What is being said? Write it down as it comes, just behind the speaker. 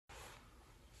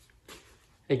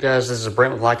Hey guys, this is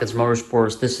Brent with Lykins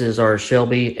Motorsports. This is our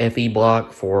Shelby FE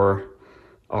block for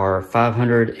our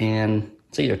 500 and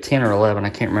it's either 10 or 11, I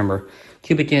can't remember,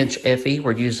 cubic inch FE.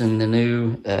 We're using the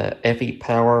new FE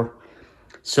Power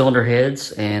cylinder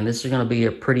heads, and this is going to be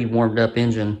a pretty warmed up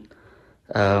engine.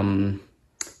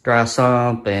 Dry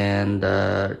sump and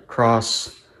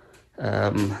cross,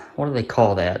 what do they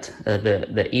call that?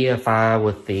 The EFI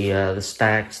with the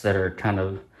stacks that are kind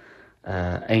of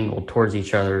angled towards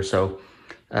each other. So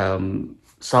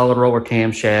solid roller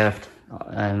camshaft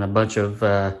and a bunch of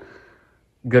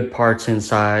good parts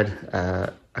inside,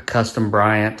 a custom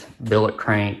Bryant billet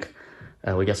crank.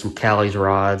 We got some Callie's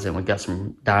rods, and we got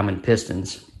some diamond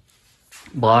pistons.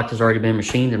 Block has already been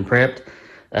machined and prepped.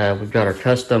 We've got our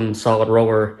custom solid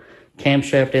roller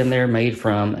camshaft in there, made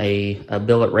from a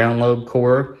billet round lobe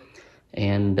core,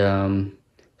 and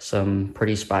some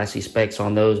pretty spicy specs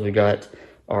on those. We got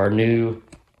our new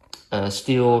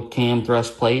steel cam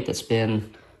thrust plate that's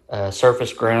been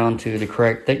surface ground to the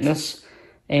correct thickness,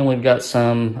 and we've got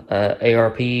some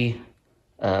ARP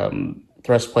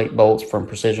thrust plate bolts from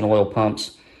Precision Oil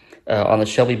Pumps. On the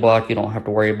Shelby block, you don't have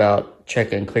to worry about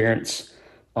checking clearance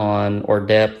on or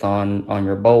depth on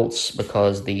your bolts,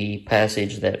 because the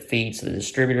passage that feeds the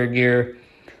distributor gear,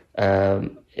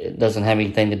 it doesn't have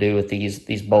anything to do with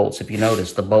these bolts. If you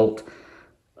notice, the bolt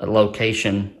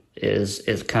location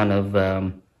is kind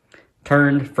of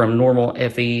turned from normal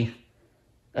FE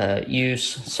use,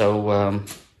 so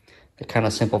it kind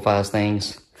of simplifies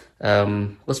things.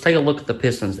 Let's take a look at the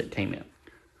pistons that came in.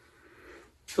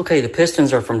 Okay, the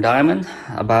pistons are from Diamond.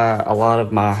 I buy a lot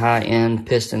of my high-end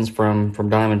pistons from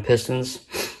Diamond Pistons.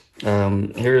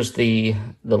 Here's the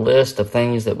list of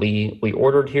things that we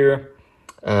ordered here.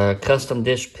 Custom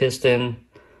dish piston.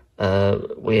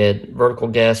 We had vertical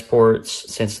gas ports,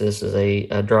 since this is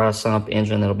a dry sump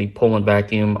engine that'll be pulling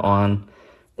vacuum on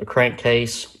the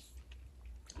crankcase.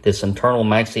 This internal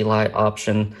maxi light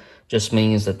option just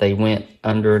means that they went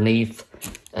underneath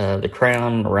the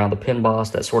crown, around the pin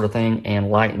boss, that sort of thing, and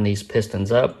lighten these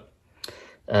pistons up.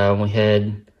 We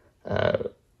had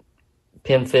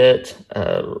pin fit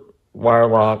wire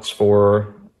locks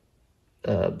for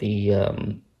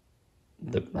I'm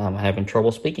having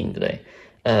trouble speaking today.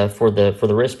 For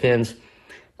the wrist pins,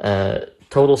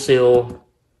 total seal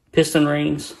piston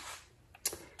rings,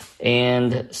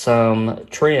 and some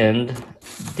Trend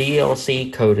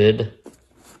DLC coated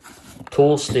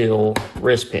tool steel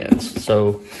wrist pins.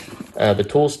 So the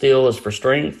tool steel is for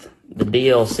strength. The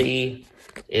DLC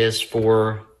is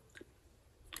for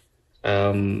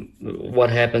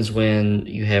what happens when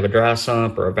you have a dry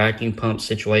sump or a vacuum pump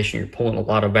situation. You're pulling a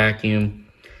lot of vacuum.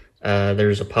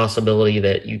 There's a possibility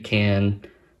that you can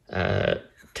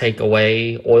take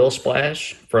away oil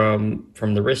splash from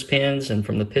the wrist pins and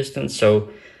from the pistons. So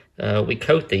we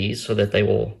coat these so that they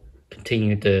will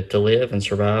continue to live and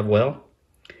survive well.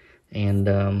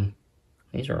 And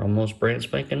these are almost brand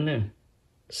spanking new,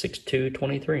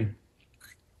 6/2/23.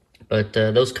 But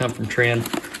those come from Trend.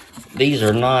 These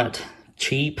are not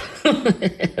cheap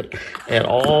at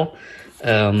all.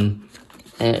 And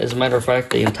as a matter of fact,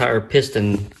 the entire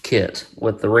piston kit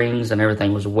with the rings and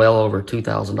everything was well over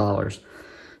 $2,000.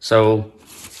 So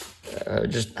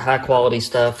just high quality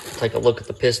stuff. Take a look at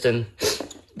the piston.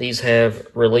 These have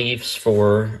reliefs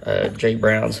for J.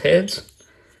 Brown's heads.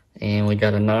 And we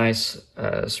got a nice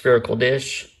spherical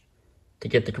dish to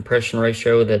get the compression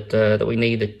ratio that we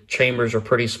need. The chambers are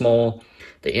pretty small.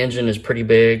 The engine is pretty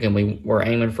big, and we're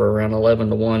aiming for around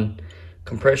 11:1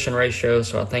 compression ratio.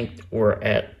 So I think we're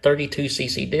at 32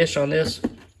 cc dish on this.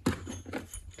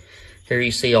 Here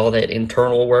you see all that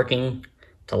internal working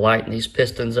to lighten these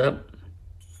pistons up,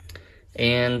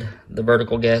 and the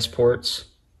vertical gas ports.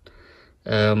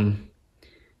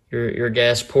 Your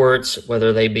gas ports,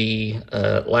 whether they be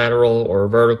lateral or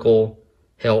vertical,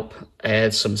 help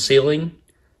add some sealing.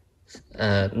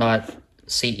 Not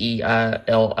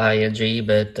C-E-I-L-I-N-G,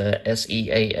 but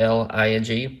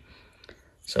S-E-A-L-I-N-G.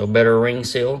 So better ring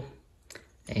seal.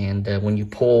 And when you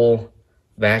pull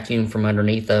vacuum from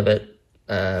underneath of it,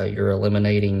 you're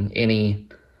eliminating any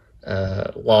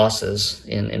losses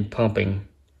in pumping.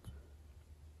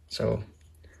 So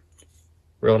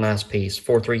real nice piece.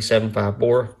 4375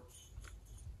 bore.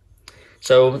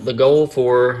 So the goal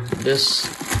for this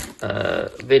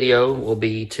video will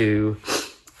be to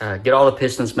get all the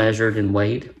pistons measured and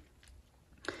weighed,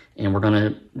 and we're going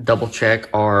to double check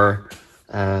our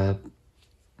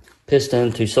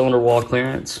piston to cylinder wall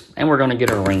clearance, and we're going to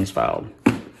get our rings filed.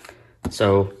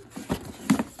 So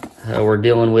we're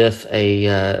dealing with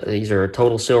these are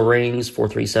total seal rings,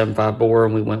 4375 bore,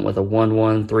 and we went with a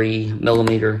 113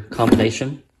 millimeter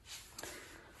combination.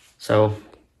 So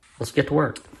let's get to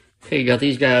work. Okay, got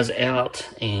these guys out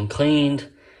and cleaned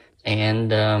and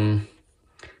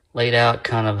laid out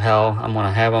kind of how I'm going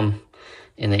to have them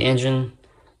in the engine.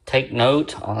 Take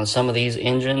note on some of these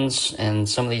engines and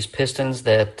some of these pistons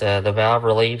that the valve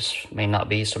reliefs may not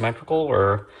be symmetrical,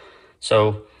 or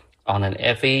so on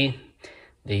an FE,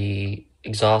 the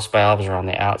exhaust valves are on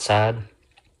the outside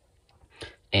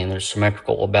and they're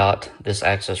symmetrical about this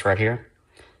axis right here.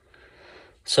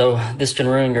 So this can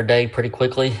ruin your day pretty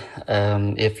quickly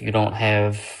if you don't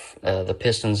have the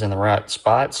pistons in the right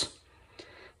spots.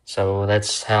 So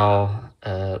that's how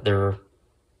they're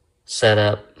set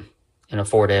up in a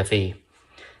Ford FE.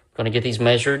 Going to get these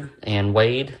measured and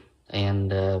weighed,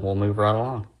 and we'll move right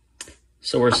along.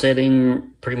 So we're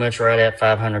sitting pretty much right at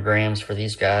 500 grams for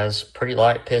these guys. Pretty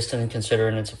light piston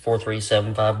considering it's a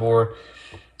 4375 bore.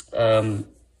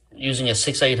 Using a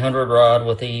 6800 rod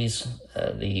with these,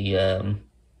 the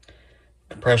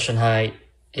compression height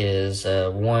is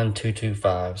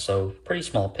 1225, so pretty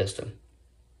small piston.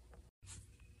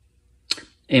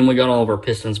 And we got all of our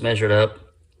pistons measured up.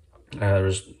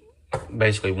 There's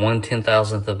basically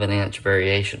 1/10,000th of an inch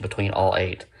variation between all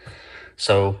 8.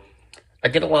 So I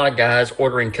get a lot of guys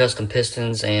ordering custom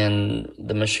pistons, and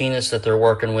the machinists that they're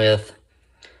working with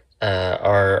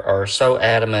are so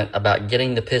adamant about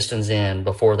getting the pistons in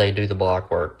before they do the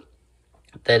block work.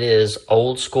 That is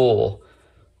old school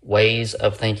ways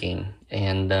of thinking,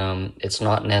 and it's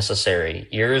not necessary.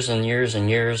 Years and years and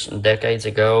years and decades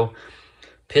ago,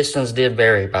 pistons did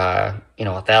vary by,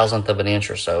 1/1000th of an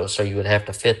inch or so, so you would have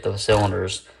to fit the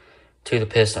cylinders to the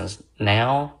pistons.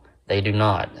 Now, they do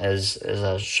not, as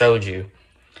I showed you.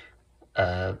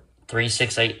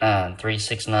 3689,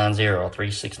 3690,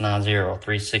 3690,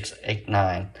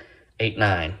 3689,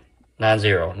 89,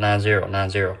 90, 90,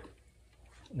 90.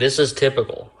 This is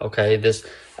typical, okay?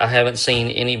 I haven't seen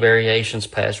any variations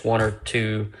past 1 or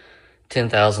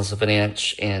 2/10,000ths of an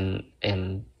inch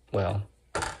in well,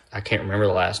 I can't remember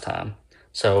the last time.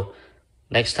 So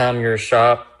next time your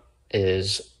shop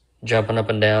is jumping up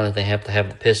and down that they have to have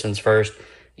the pistons first,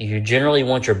 you generally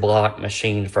want your block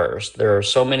machined first. There are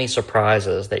so many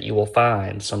surprises that you will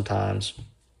find sometimes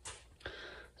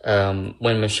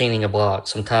when machining a block.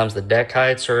 Sometimes the deck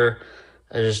heights are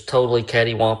just totally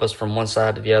cattywampus from one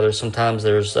side to the other. Sometimes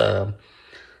there's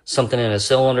something in a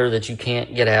cylinder that you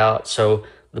can't get out. So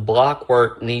the block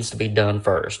work needs to be done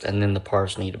first, and then the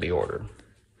parts need to be ordered.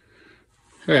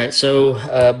 All right, so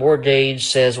board gauge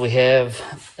says we have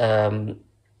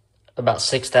about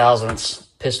 6/1000ths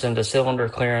piston to cylinder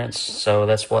clearance, so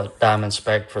that's what diamond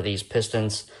spec for these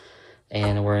pistons,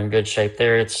 and we're in good shape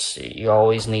there. You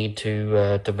always need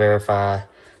to verify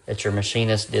that your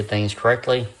machinist did things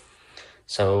correctly.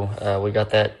 So we got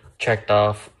that checked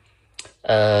off.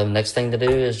 Next thing to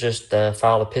do is just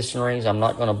file the piston rings. I'm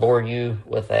not going to bore you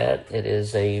with that. It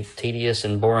is a tedious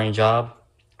and boring job.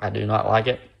 I do not like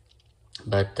it.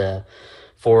 But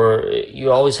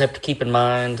you always have to keep in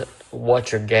mind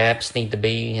what your gaps need to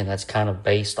be, and that's kind of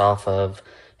based off of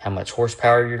how much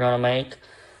horsepower you're going to make.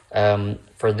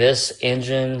 For this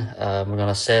engine, we're going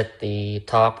to set the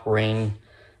top ring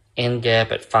end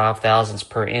gap at 5/1000ths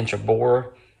per inch of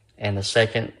bore, and the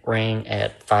second ring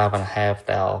at 5.5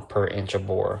 thou per inch of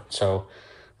bore. So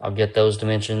I'll get those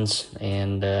dimensions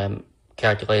and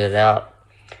calculate it out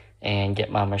and get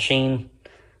my machine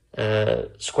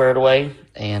squared away,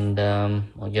 and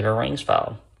we'll get our rings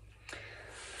filed.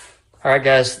 All right,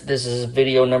 guys, this is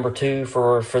video number 2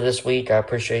 for this week. I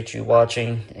appreciate you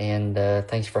watching, and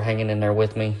thanks for hanging in there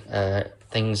with me.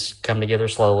 Things come together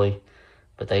slowly,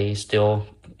 but they still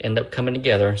end up coming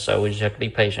together, so we just have to be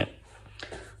patient.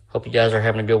 Hope you guys are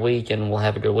having a good week, and we'll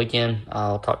have a good weekend.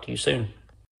 I'll talk to you soon.